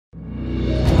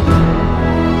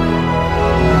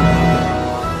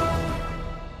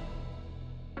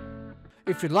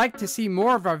If you'd like to see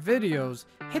more of our videos,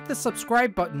 hit the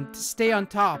subscribe button to stay on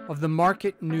top of the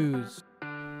market news.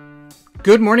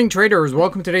 Good morning, traders.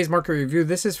 Welcome to today's market review.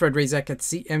 This is Razak at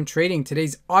CMtrading.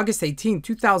 Today's August 18,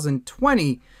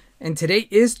 2020, and today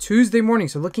is Tuesday morning.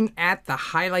 So looking at the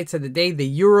highlights of the day, the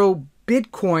Euro,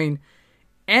 Bitcoin,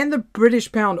 and the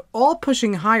British Pound all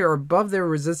pushing higher above their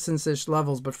resistance-ish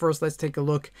levels. But first, let's take a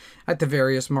look at the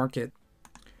various markets.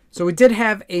 So we did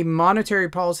have a monetary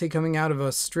policy coming out of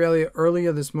Australia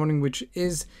earlier this morning, which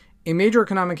is a major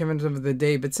economic event of the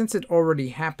day. But since it already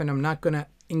happened, I'm not going to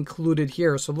include it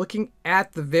here. So looking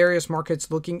at the various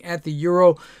markets, looking at the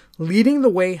Euro leading the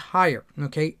way higher,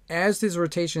 okay, as this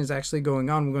rotation is actually going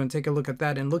on, we're going to take a look at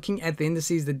that. And looking at the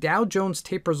indices, the Dow Jones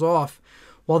tapers off,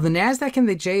 while the NASDAQ and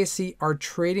the JSE are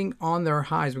trading on their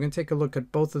highs. We're going to take a look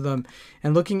at both of them.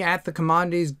 And looking at the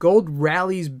commodities, gold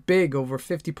rallies big over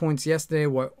 50 points yesterday,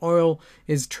 while oil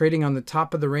is trading on the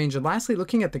top of the range. And lastly,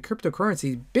 looking at the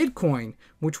cryptocurrencies, Bitcoin,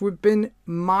 which we've been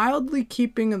mildly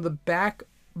keeping on the back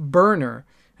burner,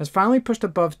 has finally pushed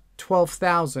above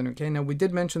 12,000. Okay, now we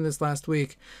did mention this last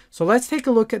week. So let's take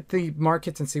a look at the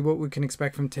markets and see what we can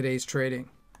expect from today's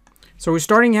trading. So we're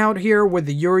starting out here with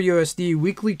the Euro USD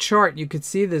weekly chart. You could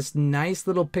see this nice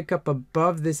little pickup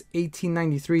above this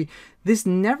 1893. This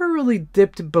never really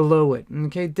dipped below it.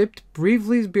 Okay, dipped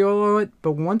briefly below it,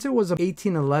 but once it was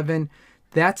 1811,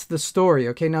 that's the story.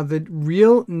 Okay, now the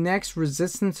real next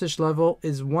resistance-ish level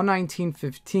is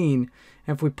 119.15. And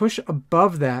if we push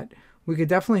above that, we could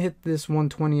definitely hit this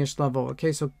 120-ish level.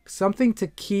 Okay, so something to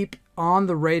keep on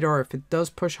the radar if it does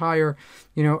push higher,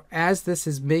 you know, as this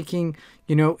is making,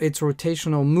 you know, its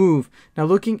rotational move. Now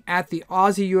looking at the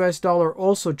Aussie US dollar,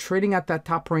 also trading at that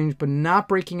top range, but not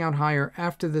breaking out higher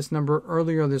after this number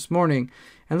earlier this morning.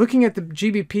 And looking at the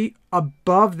GBP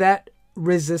above that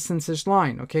resistance-ish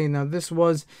line. Okay, now this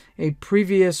was a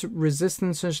previous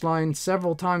resistance-ish line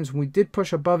several times. We did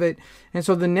push above it, and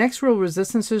so the next real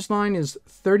resistance-ish line is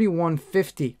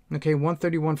 31.50. Okay,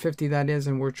 131.50 that is,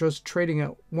 and we're just trading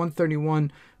at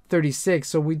 131.36.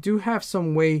 So we do have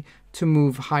some way to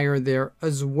move higher there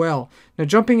as well. Now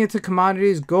jumping into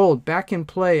commodities, gold back in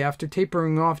play after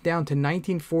tapering off down to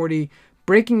 1940.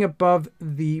 Breaking above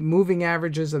the moving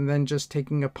averages and then just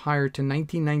taking up higher to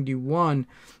 1991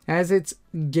 as it's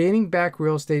gaining back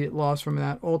real estate it lost from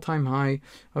that all-time high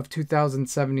of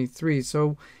 2073.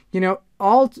 So, you know,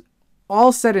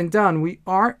 all said and done, we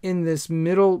are in this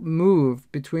middle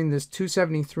move between this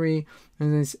 273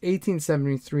 and this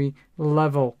 1873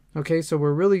 level. Okay, so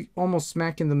we're really almost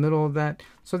smack in the middle of that.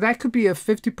 So that could be a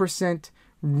 50%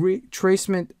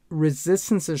 retracement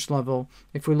resistance-ish level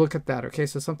if we look at that. Okay,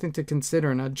 so something to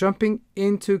consider. Now jumping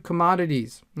into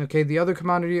commodities, okay, the other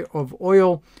commodity of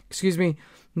oil,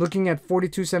 looking at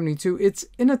 42.72. It's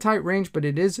in a tight range, but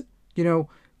it is, you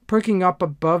know, perking up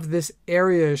above this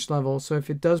area-ish level. So if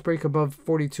it does break above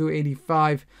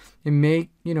 42.85, it may,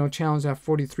 you know, challenge that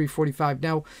 43.45.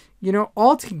 Now, you know,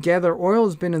 altogether oil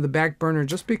has been in the back burner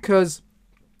just because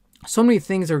so many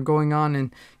things are going on,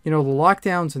 and you know, the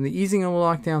lockdowns and the easing of the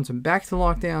lockdowns and back to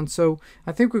lockdown. So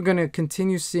I think we're going to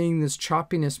continue seeing this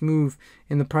choppiness move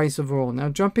in the price of oil. Now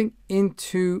jumping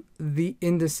into the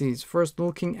indices, first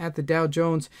looking at the Dow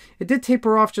Jones, it did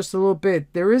taper off just a little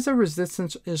bit. There is a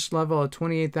resistance-ish level at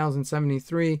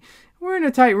 28,073. We're in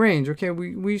a tight range. Okay,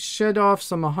 we shed off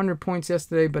some 100 points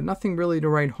yesterday, but nothing really to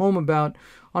write home about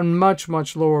on much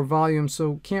lower volume,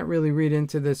 so can't really read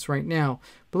into this right now.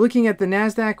 But looking at the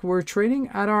NASDAQ, we're trading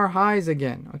at our highs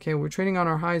again. Okay, we're trading on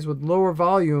our highs with lower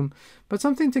volume, but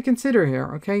something to consider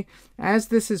here. Okay, as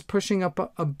this is pushing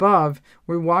up above,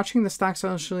 we're watching the stocks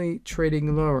actually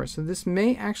trading lower. So this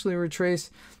may actually retrace,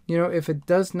 you know, if it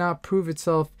does not prove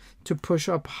itself to push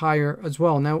up higher as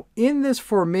well. Now in this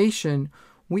formation,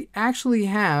 we actually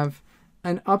have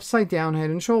an upside down head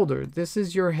and shoulder. This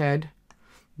is your head,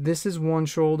 this is one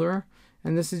shoulder,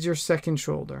 and this is your second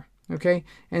shoulder. Okay,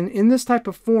 and in this type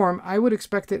of form, I would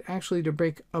expect it actually to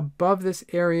break above this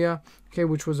area, okay,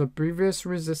 which was a previous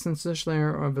resistance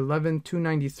layer of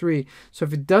 11,293. So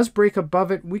if it does break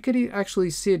above it, we could actually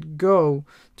see it go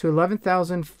to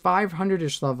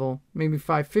 11,500-ish level, maybe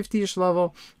 550-ish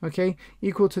level, okay,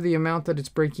 equal to the amount that it's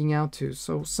breaking out to.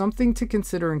 So something to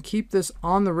consider and keep this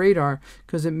on the radar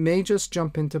because it may just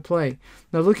jump into play.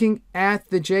 Now looking at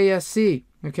the JSE,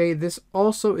 okay, this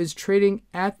also is trading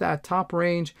at that top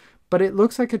range, but it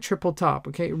looks like a triple top.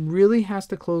 Okay, it really has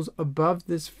to close above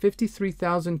this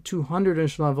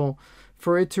 53,200-ish level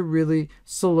for it to really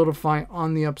solidify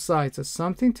on the upside. So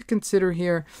something to consider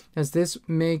here as this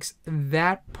makes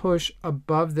that push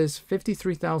above this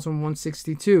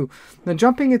 53,162. Now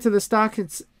jumping into the stock,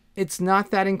 it's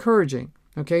not that encouraging.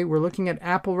 Okay, we're looking at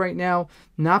Apple right now,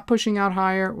 not pushing out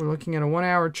higher. We're looking at a 1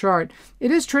 hour chart. It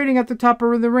is trading at the top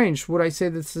of the range. Would I say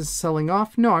this is selling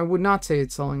off? No, I would not say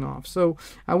it's selling off. So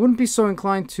I wouldn't be so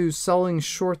inclined to selling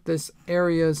short this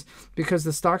areas because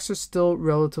the stocks are still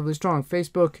relatively strong.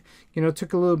 Facebook,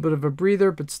 took a little bit of a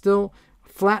breather, but still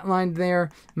flatlined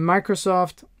there.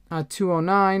 Microsoft,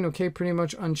 209, okay, pretty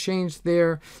much unchanged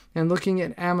there. And looking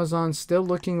at Amazon, still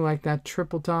looking like that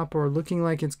triple top, or looking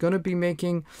like it's going to be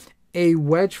making a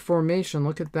wedge formation.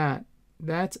 Look at that.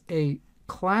 That's a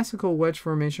classical wedge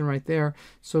formation right there.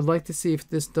 So I'd like to see if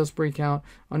this does break out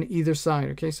on either side.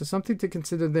 Okay, so something to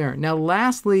consider there. Now,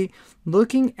 lastly,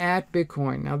 looking at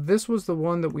Bitcoin. Now, this was the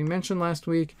one that we mentioned last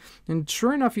week. And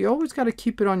sure enough, you always got to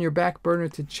keep it on your back burner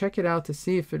to check it out to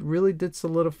see if it really did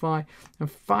solidify.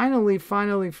 And finally,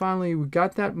 we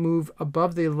got that move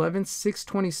above the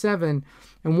 11,627.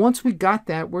 And once we got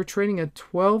that, we're trading at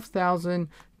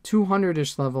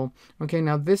 12,200-ish level. Okay,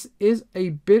 now this is a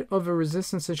bit of a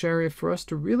resistance-ish area for us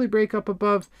to really break up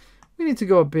above. We need to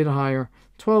go a bit higher.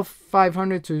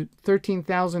 12,500 to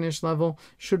 13,000-ish level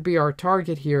should be our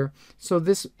target here. So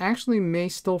this actually may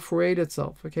still parade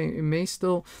itself. Okay, it may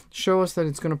still show us that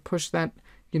it's going to push that,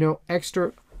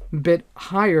 extra bit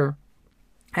higher.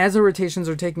 As the rotations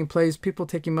are taking place, people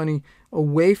taking money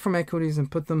away from equities and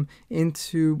put them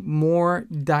into more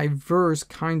diverse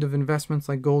kind of investments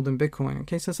like gold and Bitcoin.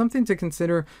 Okay, so something to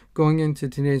consider going into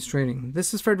today's trading.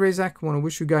 This is Fred Razak. I want to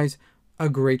wish you guys a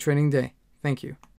great trading day. Thank you.